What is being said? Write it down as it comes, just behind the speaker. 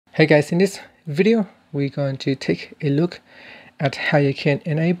Hey guys, in this video we're going to take a look at how you can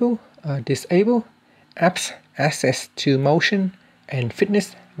enable or disable apps access to motion and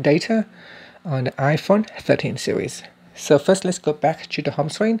fitness data on the iPhone 13 series. So first let's go back to the home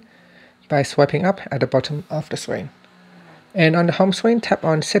screen by swiping up at the bottom of the screen. And on the home screen, tap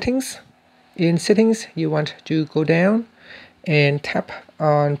on settings. In settings you want to go down and tap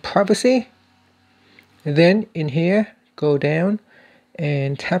on privacy. Then in here go down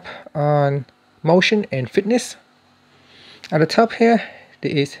and tap on motion and fitness. At the top here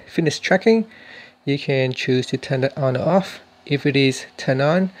there is fitness tracking. You can choose to turn it on or off. If it is turned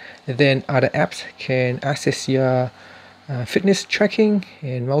on, then other apps can access your fitness tracking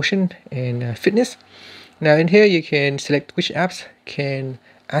and motion and fitness. Now in here you can select which apps can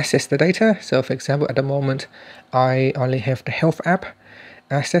access the data. So for example, at the moment I only have the health app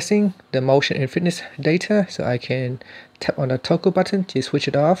accessing the motion and fitness data, so I can tap on the toggle button to switch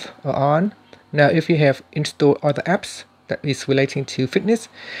it off or on. Now if you have installed other apps that is relating to fitness,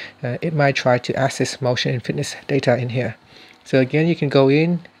 it might try to access motion and fitness data in here. So again, you can go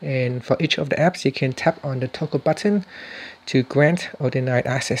in, and for each of the apps you can tap on the toggle button to grant or deny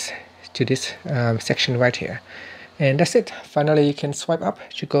access to this section right here. And that's it. Finally, you can swipe up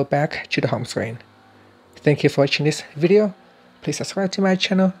to go back to the home screen. Thank you for watching this video. Please subscribe to my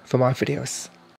channel for more videos.